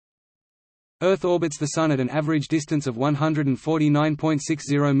Earth orbits the Sun at an average distance of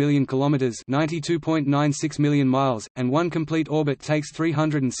 149.60 million kilometers (92.96 million miles), and one complete orbit takes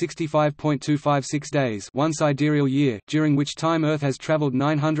 365.256 days, one sidereal year, during which time Earth has traveled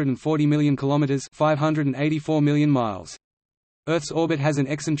 940 million kilometers (584 million miles). Earth's orbit has an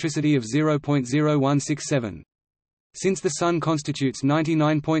eccentricity of 0.0167. Since the Sun constitutes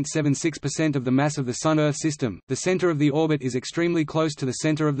 99.76% of the mass of the Sun-Earth system, the center of the orbit is extremely close to the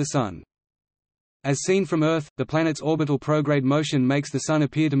center of the Sun. As seen from Earth, the planet's orbital prograde motion makes the Sun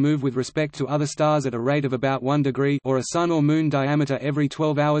appear to move with respect to other stars at a rate of about 1 degree or a Sun or Moon diameter every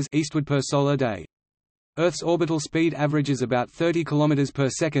 12 hours eastward per solar day. Earth's orbital speed averages about 30 km per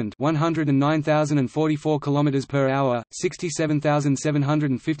second, 109,044 km per hour,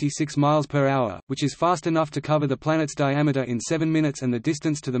 67,756 miles per hour, which is fast enough to cover the planet's diameter in 7 minutes and the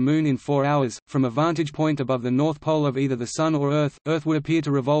distance to the Moon in 4 hours. From a vantage point above the north pole of either the Sun or Earth, Earth would appear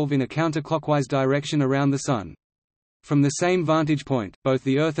to revolve in a counterclockwise direction around the Sun. From the same vantage point, both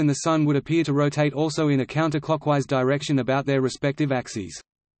the Earth and the Sun would appear to rotate also in a counterclockwise direction about their respective axes.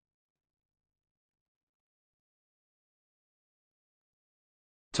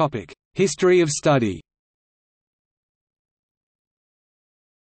 History of study.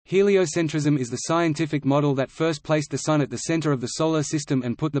 Heliocentrism is the scientific model that first placed the Sun at the center of the Solar System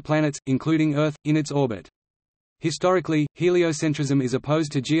and put the planets, including Earth, in its orbit. Historically, heliocentrism is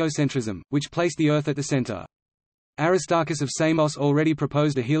opposed to geocentrism, which placed the Earth at the center. Aristarchus of Samos already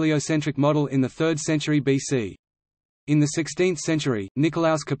proposed a heliocentric model in the 3rd century BC. In the 16th century,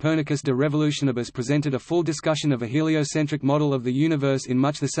 Nicolaus Copernicus de Revolutionibus presented a full discussion of a heliocentric model of the universe in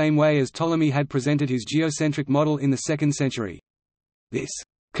much the same way as Ptolemy had presented his geocentric model in the 2nd century. This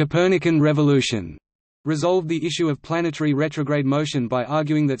Copernican revolution resolved the issue of planetary retrograde motion by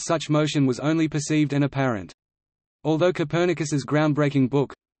arguing that such motion was only perceived and apparent. Although Copernicus's groundbreaking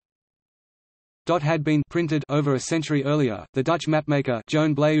book had been printed over a century earlier, the Dutch mapmaker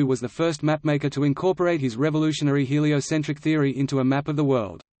Joan Bleu was the first mapmaker to incorporate his revolutionary heliocentric theory into a map of the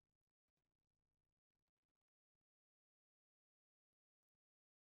world.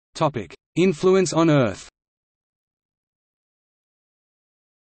 Influence on Earth.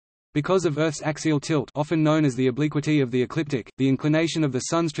 Because of Earth's axial tilt, often known as the obliquity of the ecliptic, the inclination of the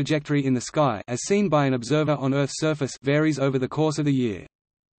Sun's trajectory in the sky as seen by an observer on Earth's surface varies over the course of the year.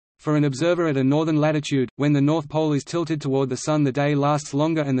 For an observer at a northern latitude, when the North Pole is tilted toward the Sun, the day lasts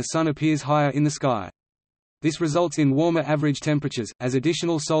longer and the Sun appears higher in the sky. This results in warmer average temperatures, as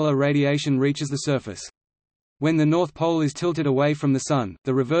additional solar radiation reaches the surface. When the North Pole is tilted away from the Sun,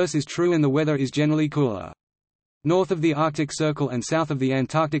 the reverse is true and the weather is generally cooler. North of the Arctic Circle and south of the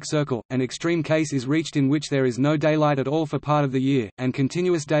Antarctic Circle, an extreme case is reached in which there is no daylight at all for part of the year, and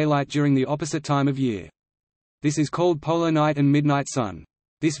continuous daylight during the opposite time of year. This is called polar night and midnight sun.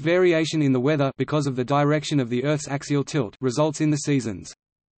 This variation in the weather because of the direction of the Earth's axial tilt results in the seasons.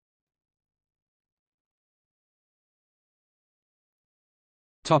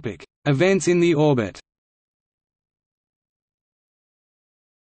 Events in the orbit.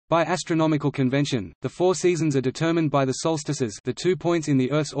 By astronomical convention, the 4 seasons are determined by the solstices, the 2 points in the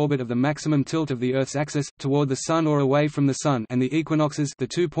Earth's orbit of the maximum tilt of the Earth's axis, toward the Sun or away from the Sun, and the equinoxes, the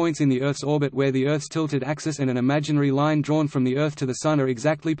 2 points in the Earth's orbit where the Earth's tilted axis and an imaginary line drawn from the Earth to the Sun are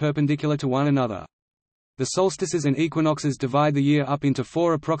exactly perpendicular to one another. The solstices and equinoxes divide the year up into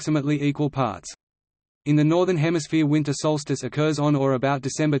 4 approximately equal parts. In the Northern Hemisphere, winter solstice occurs on or about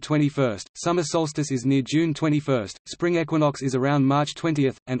December 21, summer solstice is near June 21, spring equinox is around March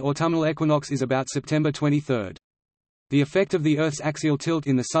 20, and autumnal equinox is about September 23. The effect of the Earth's axial tilt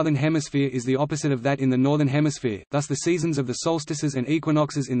in the Southern Hemisphere is the opposite of that in the Northern Hemisphere, thus the seasons of the solstices and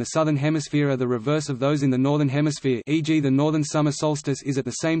equinoxes in the Southern Hemisphere are the reverse of those in the Northern Hemisphere, e.g. the Northern summer solstice is at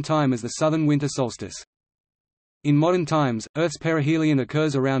the same time as the Southern winter solstice. In modern times, Earth's perihelion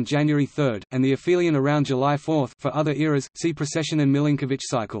occurs around January 3, and the aphelion around July 4. For other eras, see precession and Milankovitch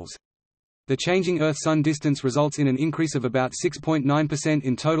cycles. The changing Earth-Sun distance results in an increase of about 6.9%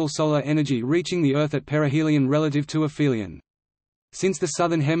 in total solar energy reaching the Earth at perihelion relative to aphelion. Since the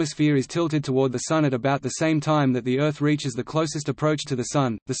Southern Hemisphere is tilted toward the Sun at about the same time that the Earth reaches the closest approach to the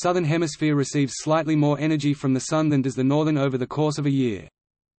Sun, the Southern Hemisphere receives slightly more energy from the Sun than does the Northern over the course of a year.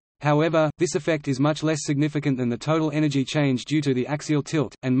 However, this effect is much less significant than the total energy change due to the axial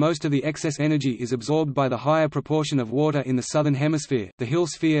tilt, and most of the excess energy is absorbed by the higher proportion of water in the southern hemisphere. The Hill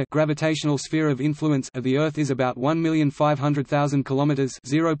sphere, gravitational sphere of influence of the Earth, is about 1,500,000 kilometers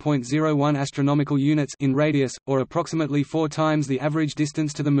 (0.01 astronomical units) in radius, or approximately 4 times the average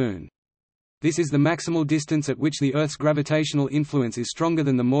distance to the Moon. This is the maximal distance at which the Earth's gravitational influence is stronger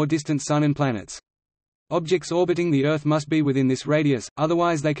than the more distant Sun and planets. Objects orbiting the Earth must be within this radius,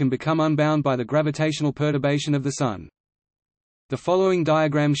 otherwise they can become unbound by the gravitational perturbation of the Sun. The following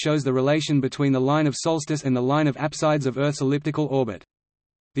diagram shows the relation between the line of solstice and the line of apsides of Earth's elliptical orbit.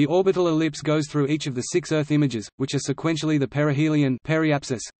 The orbital ellipse goes through each of the 6 Earth images, which are sequentially the perihelion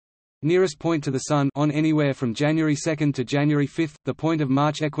periapsis, nearest point to the Sun on anywhere from January 2 to January 5, the point of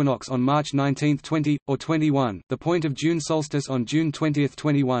March equinox on March 19, 20, or 21, the point of June solstice on June 20,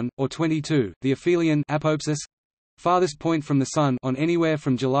 21, or 22, the aphelion apoapsis, farthest point from the Sun on anywhere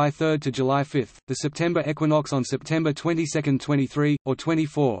from July 3 to July 5, the September equinox on September 22, 23, or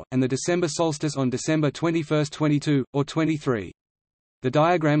 24, and the December solstice on December 21, 22, or 23. The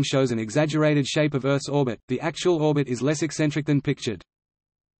diagram shows an exaggerated shape of Earth's orbit. The actual orbit is less eccentric than pictured.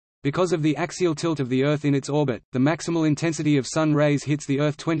 Because of the axial tilt of the Earth in its orbit, the maximal intensity of Sun rays hits the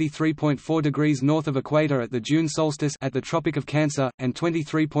Earth 23.4 degrees north of equator at the June solstice at the Tropic of Cancer, and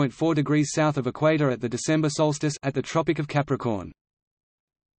 23.4 degrees south of equator at the December solstice at the Tropic of Capricorn.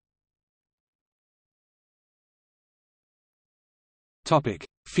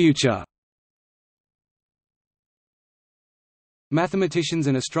 Future. Mathematicians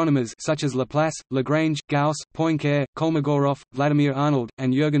and astronomers such as Laplace, Lagrange, Gauss, Poincare, Kolmogorov, Vladimir Arnold,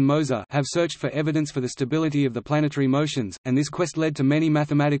 and Jürgen Moser have searched for evidence for the stability of the planetary motions, and this quest led to many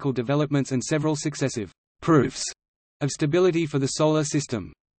mathematical developments and several successive proofs of stability for the Solar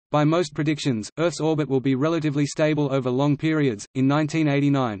System. By most predictions, Earth's orbit will be relatively stable over long periods. In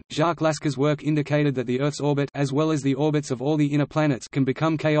 1989, Jacques Lascaux's work indicated that the Earth's orbit, as well as the orbits of all the inner planets, can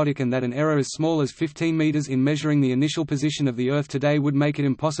become chaotic, and that an error as small as 15 meters in measuring the initial position of the Earth today would make it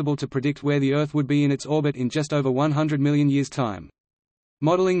impossible to predict where the Earth would be in its orbit in just over 100 million years' time.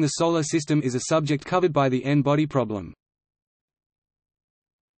 Modeling the Solar System is a subject covered by the N-body problem.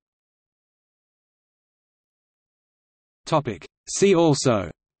 See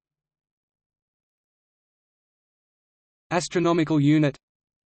also: Astronomical unit,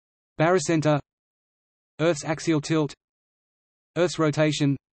 barycenter, Earth's axial tilt, Earth's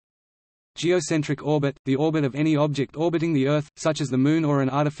rotation, geocentric orbit, the orbit of any object orbiting the Earth, such as the Moon or an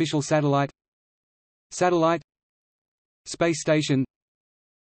artificial satellite, satellite, space station.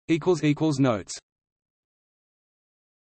 Notes